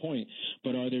necessarily the point.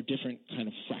 But are there different kind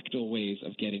of fractal ways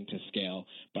of getting to scale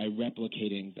by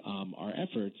replicating our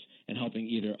efforts and helping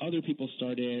either other people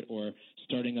start it or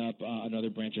starting up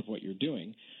another branch of what you're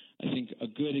doing? I think a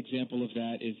good example of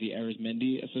that is the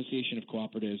Arizmendi Association of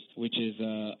Cooperatives, which is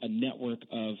a network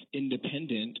of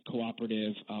independent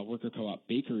cooperative worker co-op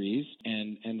bakeries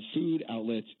and food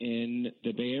outlets in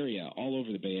the Bay Area, all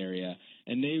over the Bay Area.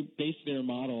 And they base their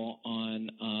model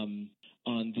on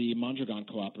the Mondragon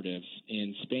cooperatives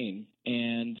in Spain.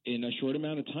 And in a short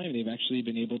amount of time, they've actually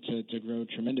been able to grow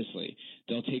tremendously.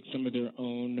 They'll take some of their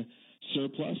own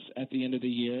surplus at the end of the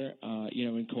year.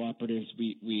 In cooperatives,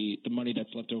 the money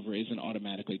that's left over isn't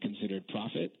automatically considered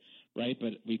profit, right?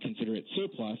 But we consider it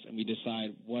surplus, and we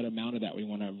decide what amount of that we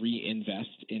want to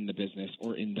reinvest in the business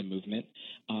or in the movement.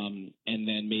 And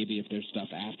then maybe if there's stuff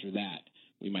after that,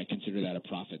 we might consider that a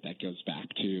profit that goes back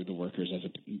to the workers as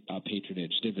a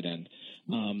patronage dividend.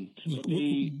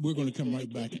 We're going to come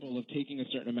right back. Of taking a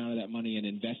certain amount of that money and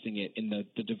investing it in the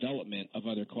development of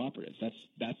other cooperatives.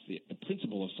 That's the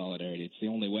principle of solidarity. It's the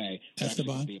only way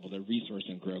to be able to resource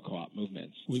and grow co-op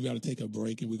movements. We've got to take a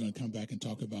break, and we're going to come back and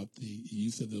talk about the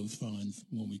use of those funds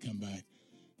when we come back.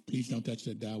 Please don't touch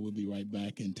that dial. We'll be right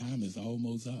back, and time is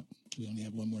almost up. We only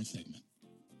have one more segment.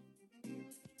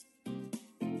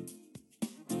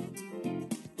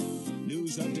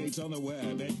 News updates on the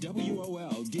web at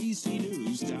WOLDCnews.com.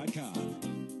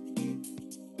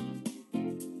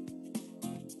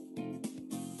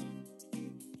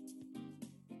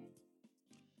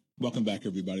 Welcome back,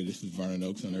 everybody. This is Vernon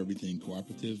Oakes on Everything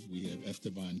Cooperative. We have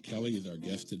Esteban Kelly as our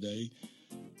guest today.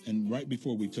 And right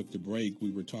before we took the break,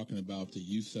 we were talking about the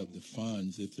use of the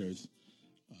funds. If there's,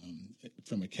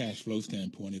 from a cash flow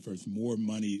standpoint, if there's more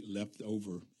money left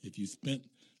over, if you spent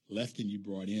less than you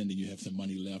brought in, then you have some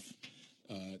money left,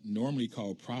 normally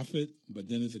called profit. But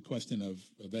then there's a question of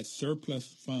that surplus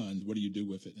funds, what do you do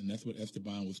with it? And that's what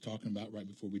Esteban was talking about right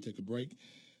before we took a break.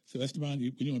 So, Esteban,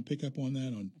 you want to pick up on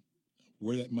that, on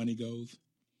where that money goes?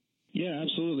 Yeah,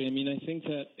 absolutely. I mean, I think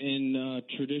that in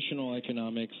traditional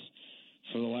economics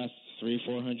for the last 300,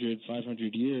 400,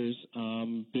 500 years,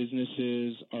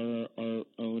 businesses are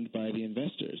owned by the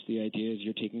investors. The idea is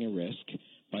you're taking a risk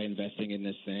by investing in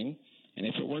this thing. And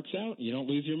if it works out, you don't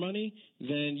lose your money,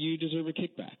 then you deserve a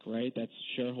kickback, right? That's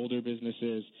shareholder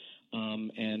businesses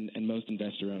and most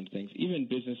investor-owned things, even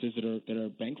businesses that are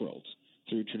bankrolled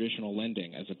through traditional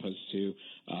lending as opposed to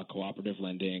cooperative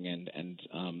lending and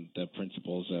the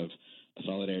principles of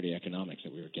solidarity economics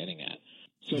that we were getting at.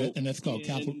 So, that's called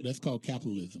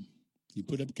capitalism. You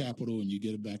put up capital and you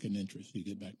get it back in interest. You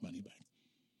get back money back.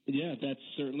 Yeah, that's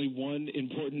certainly one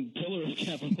important pillar of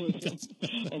capitalism,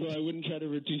 although I wouldn't try to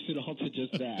reduce it all to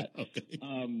just that. Okay.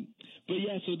 But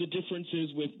yeah, so the difference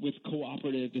is with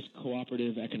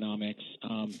cooperative economics,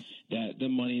 that the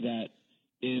money that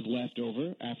is left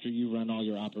over after you run all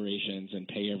your operations and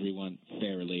pay everyone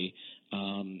fairly,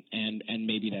 and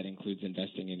maybe that includes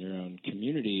investing in your own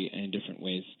community in different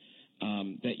ways,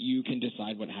 that you can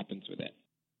decide what happens with it.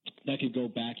 That could go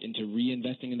back into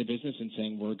reinvesting in the business and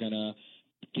saying we're going to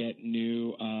get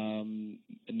new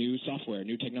software,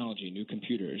 new technology, new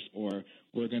computers, or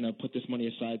we're going to put this money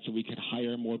aside so we could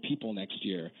hire more people next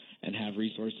year and have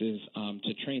resources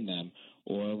to train them,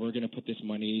 or we're going to put this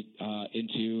money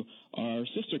into our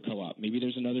sister co-op. Maybe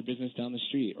there's another business down the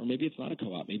street, or maybe it's not a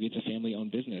co-op. Maybe it's a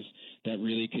family-owned business that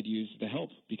really could use the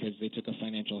help because they took a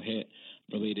financial hit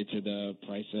related to the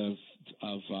price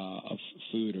of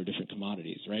food or different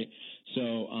commodities, right?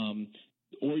 So,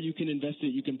 or you can invest it,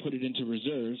 you can put it into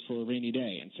reserves for a rainy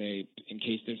day and say, in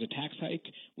case there's a tax hike,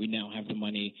 we now have the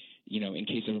money, in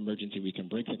case of emergency, we can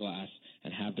break the glass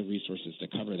and have the resources to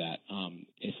cover that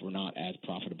if we're not as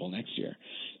profitable next year.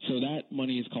 So that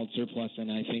money is called surplus, and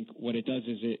I think what it does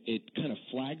is it kind of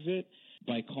flags it.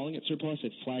 By calling it surplus,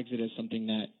 it flags it as something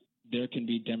that there can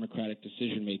be democratic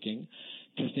decision-making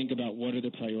to think about what are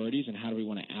the priorities and how do we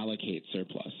want to allocate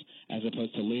surplus, as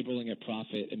opposed to labeling it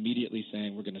profit, immediately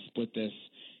saying we're going to split this,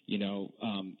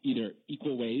 either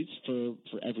equal ways for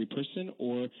every person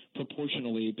or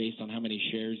proportionally based on how many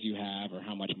shares you have or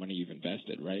how much money you've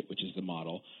invested, right, which is the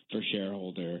model for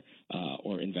shareholder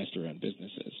or investor-owned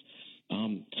businesses.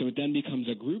 So it then becomes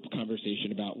a group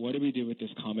conversation about what do we do with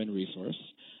this common resource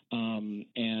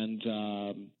and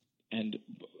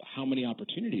how many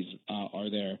opportunities are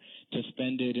there to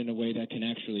spend it in a way that can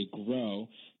actually grow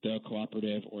the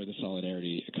cooperative or the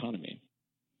solidarity economy.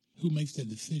 Who makes that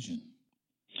decision?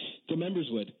 The members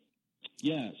would.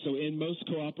 Yeah, so in most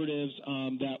cooperatives,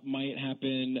 that might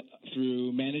happen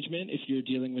through management if you're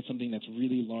dealing with something that's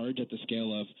really large at the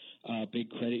scale of big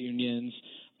credit unions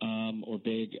or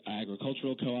big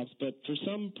agricultural co-ops. But for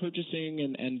some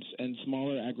purchasing and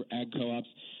smaller ag co-ops,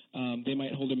 they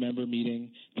might hold a member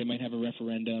meeting. They might have a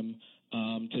referendum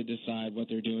to decide what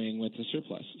they're doing with the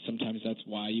surplus. Sometimes that's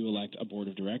why you elect a board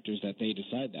of directors, that they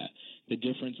decide that. The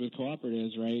difference with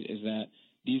cooperatives, right, is that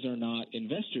these are not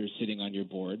investors sitting on your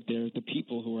board. They're the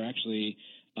people who are actually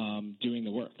doing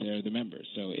the work. They're the members.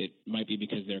 So it might be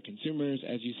because they're consumers,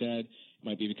 as you said. It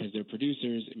might be because they're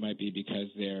producers. It might be because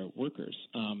they're workers.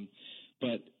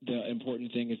 But the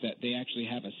important thing is that they actually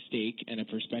have a stake and a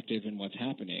perspective in what's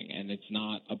happening, and it's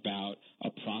not about a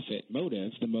profit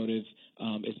motive. The motive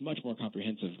is much more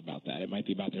comprehensive about that. It might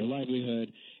be about their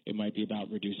livelihood. It might be about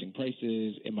reducing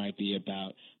prices. It might be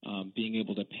about being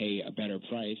able to pay a better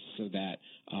price so that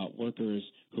workers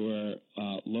who are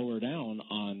lower down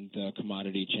on the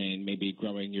commodity chain, maybe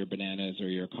growing your bananas or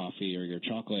your coffee or your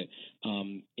chocolate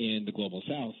in the global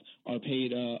south, are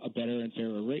paid a better and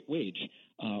fairer wage.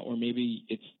 Or maybe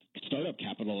it's startup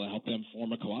capital to help them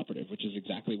form a cooperative, which is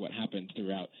exactly what happened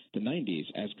throughout the 90s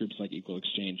as groups like Equal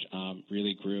Exchange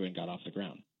really grew and got off the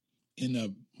ground. In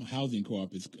a housing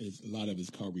co-op, a lot of it's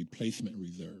called replacement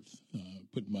reserves.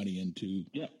 Put money into.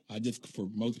 Yeah. For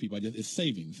most people, it's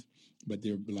savings, but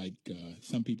they're like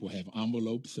some people have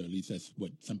envelopes, or at least that's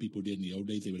what some people did in the old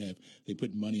days. They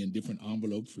put money in different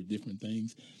envelopes for different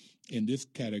things. In this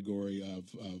category of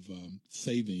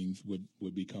savings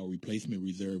would be called replacement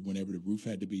reserve. Whenever the roof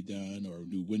had to be done or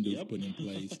new windows put in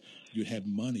place, you'd have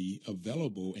money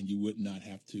available, and you would not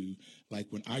have to, like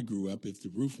when I grew up, if the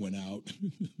roof went out,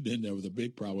 then there was a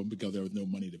big problem because there was no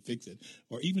money to fix it.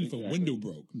 Or even if a window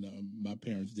broke. No, my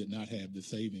parents did not have the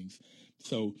savings.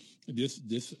 So this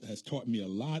has taught me a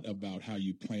lot about how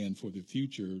you plan for the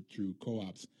future through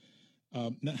co-ops.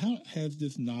 Now, how has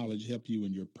this knowledge helped you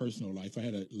in your personal life? I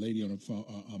had a lady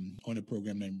on a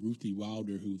program named Ruthie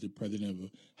Wilder, who's the president of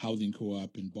a housing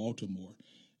co-op in Baltimore,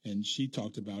 and she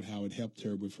talked about how it helped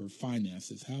her with her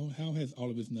finances. How has all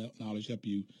of this knowledge helped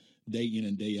you day in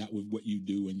and day out with what you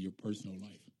do in your personal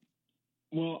life?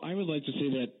 Well, I would like to say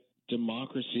that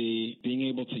democracy, being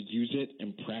able to use it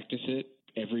and practice it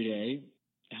every day,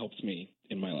 helps me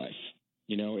in my life.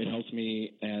 It helps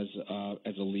me as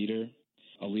a leader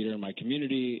in my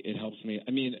community. It helps me.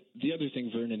 I mean, the other thing,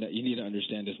 Vernon, that you need to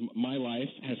understand is my life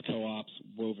has co-ops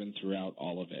woven throughout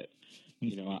all of it.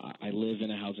 I live in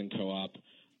a housing co-op.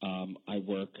 I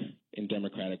work in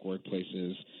democratic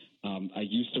workplaces. I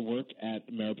used to work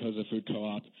at Mariposa Food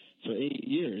Co-op for 8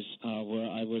 years, where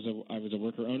I was a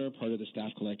worker owner, part of the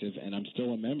staff collective, and I'm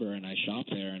still a member, and I shop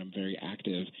there, and I'm very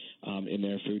active in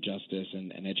their food justice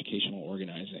and educational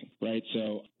organizing, right?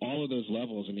 So all of those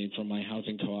levels, I mean, from my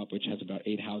housing co-op, which has about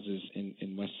 8 houses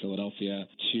in West Philadelphia,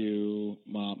 to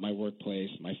my workplace,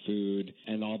 my food,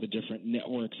 and all the different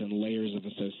networks and layers of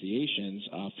associations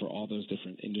for all those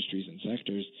different industries and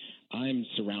sectors, I'm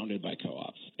surrounded by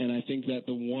co-ops. And I think that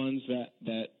the ones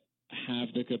that have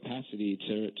the capacity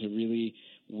to really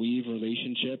weave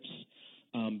relationships,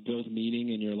 build meaning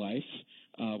in your life,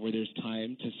 where there's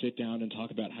time to sit down and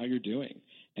talk about how you're doing.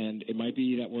 And it might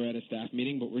be that we're at a staff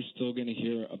meeting, but we're still going to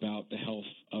hear about the health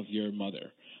of your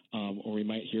mother. Or we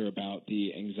might hear about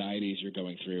the anxieties you're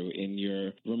going through in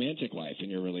your romantic life, in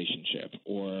your relationship,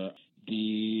 or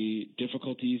the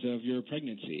difficulties of your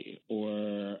pregnancy,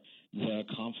 or the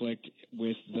conflict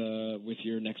with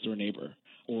your next door neighbor,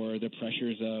 or the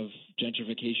pressures of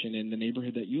gentrification in the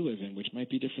neighborhood that you live in, which might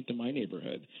be different than my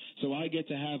neighborhood. So I get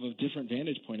to have a different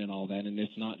vantage point in all that, and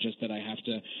it's not just that I have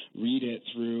to read it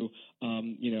through,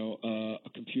 a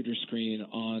computer screen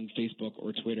on Facebook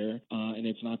or Twitter, and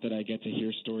it's not that I get to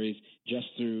hear stories just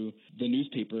through the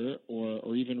newspaper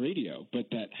or even radio, but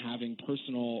that having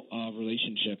personal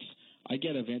relationships, I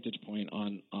get a vantage point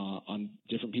on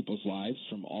different people's lives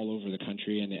from all over the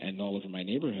country and all over my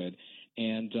neighborhood,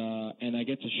 and I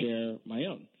get to share my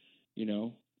own. You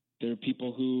know, there are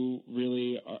people who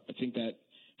really think that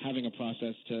having a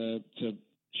process to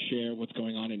share what's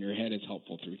going on in your head is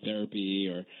helpful through therapy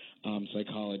or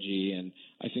psychology, and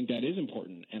I think that is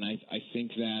important. And I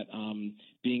think that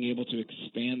being able to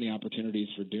expand the opportunities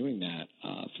for doing that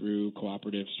through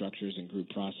cooperative structures and group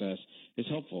process is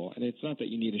helpful. And it's not that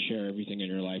you need to share everything in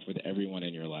your life with everyone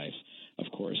in your life, of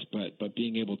course, but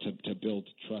being able to build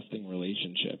trusting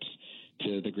relationships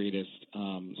to the greatest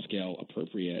scale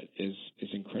appropriate is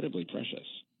incredibly precious.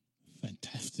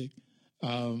 Fantastic.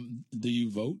 Do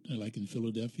you vote, like in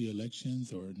Philadelphia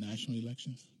elections or national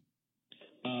elections?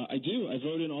 I do. I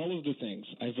vote in all of the things.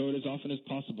 I vote as often as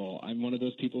possible. I'm one of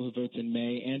those people who votes in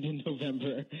May and in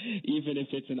November, even if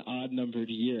it's an odd-numbered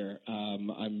year.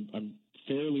 I'm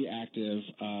fairly active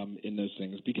in those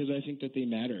things because I think that they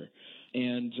matter.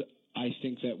 And I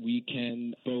think that we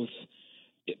can both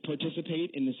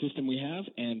participate in the system we have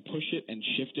and push it and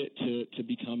shift it to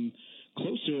become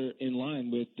closer in line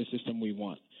with the system we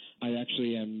want. I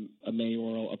actually am a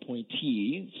mayoral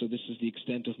appointee, so this is the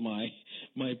extent of my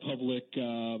public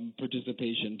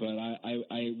participation, but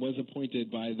I was appointed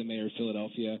by the mayor of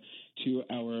Philadelphia to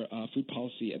our Food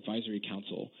Policy Advisory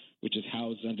Council, which is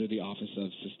housed under the Office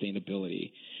of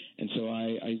Sustainability. And so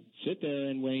I sit there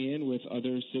and weigh in with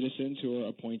other citizens who are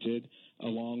appointed,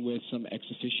 along with some ex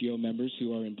officio members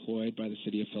who are employed by the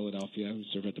city of Philadelphia, who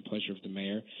serve at the pleasure of the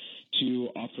mayor, to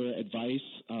offer advice,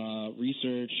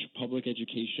 research, public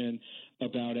education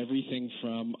about everything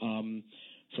from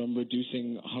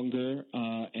reducing hunger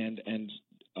and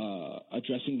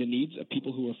addressing the needs of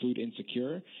people who are food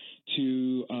insecure,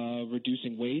 to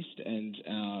reducing waste and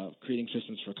creating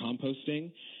systems for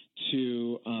composting,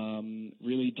 to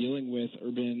really dealing with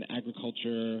urban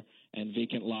agriculture and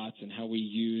vacant lots and how we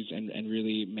use and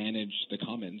really manage the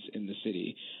commons in the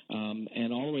city,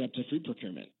 and all the way up to food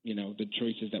procurement, you know, the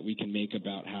choices that we can make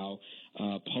about how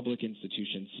public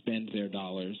institutions spend their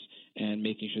dollars and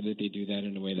making sure that they do that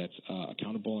in a way that's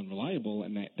accountable and reliable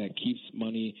and that keeps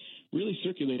money really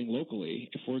circulating locally.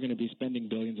 If we're going to be spending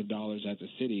billions of dollars as a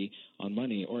city on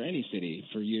money, or any city,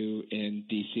 for you in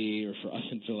D.C. or for us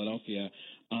in Philadelphia,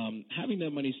 having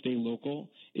that money stay local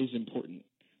is important,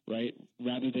 right?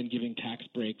 Rather than giving tax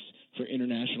breaks for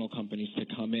international companies to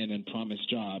come in and promise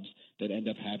jobs that end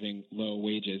up having low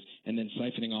wages and then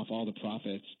siphoning off all the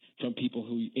profits from people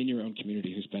who in your own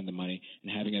community who spend the money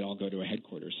and having it all go to a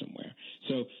headquarters somewhere.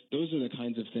 So those are the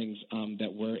kinds of things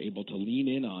that we're able to lean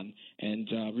in on and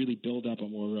really build up a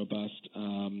more robust,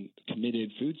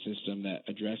 committed food system that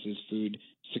addresses food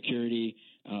security,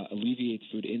 alleviates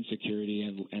food insecurity,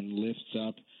 and lifts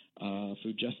up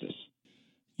food justice.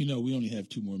 You know, we only have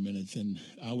 2 more minutes, and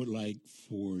I would like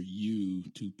for you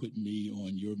to put me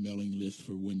on your mailing list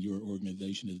for when your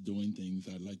organization is doing things.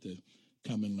 I'd like to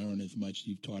come and learn as much.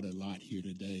 You've taught a lot here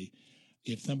today.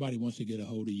 If somebody wants to get a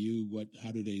hold of you,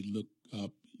 how do they look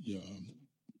up your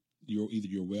either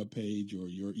your webpage or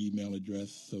your email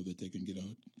address so that they can get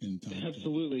in touch?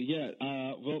 Absolutely, yeah.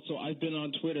 Well, so I've been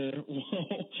on Twitter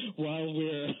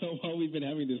while we've been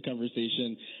having this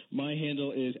conversation. My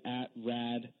handle is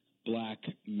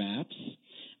 @RadBlackMaps.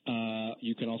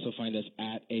 You can also find us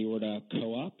at Aorta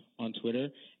Co-op on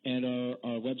Twitter, and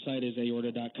our website is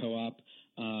aorta.coop.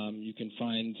 You can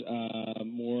find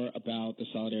more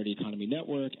Economy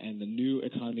Network and the New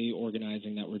Economy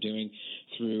organizing that we're doing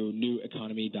through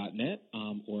neweconomy.net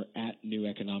or at New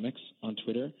Economics on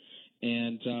Twitter.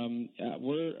 And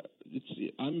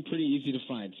I'm pretty easy to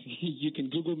find. You can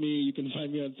Google me. You can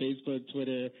find me on Facebook,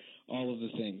 Twitter, all of the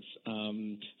things.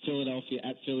 Philadelphia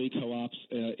at Philly Co-ops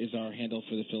is our handle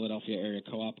for the Philadelphia Area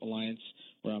Co-op Alliance,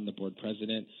 where I'm the board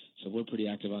president. So we're pretty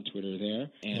active on Twitter there.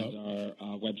 And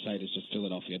our website is just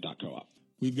philadelphia.coop.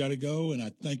 We've got to go, and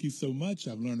I thank you so much.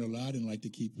 I've learned a lot and like to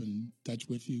keep in touch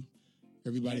with you.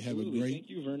 Everybody Absolutely. have a Thank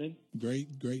you, Vernon.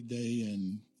 great day,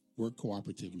 and work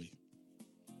cooperatively.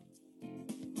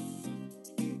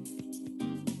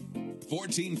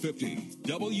 1450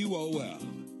 WOL.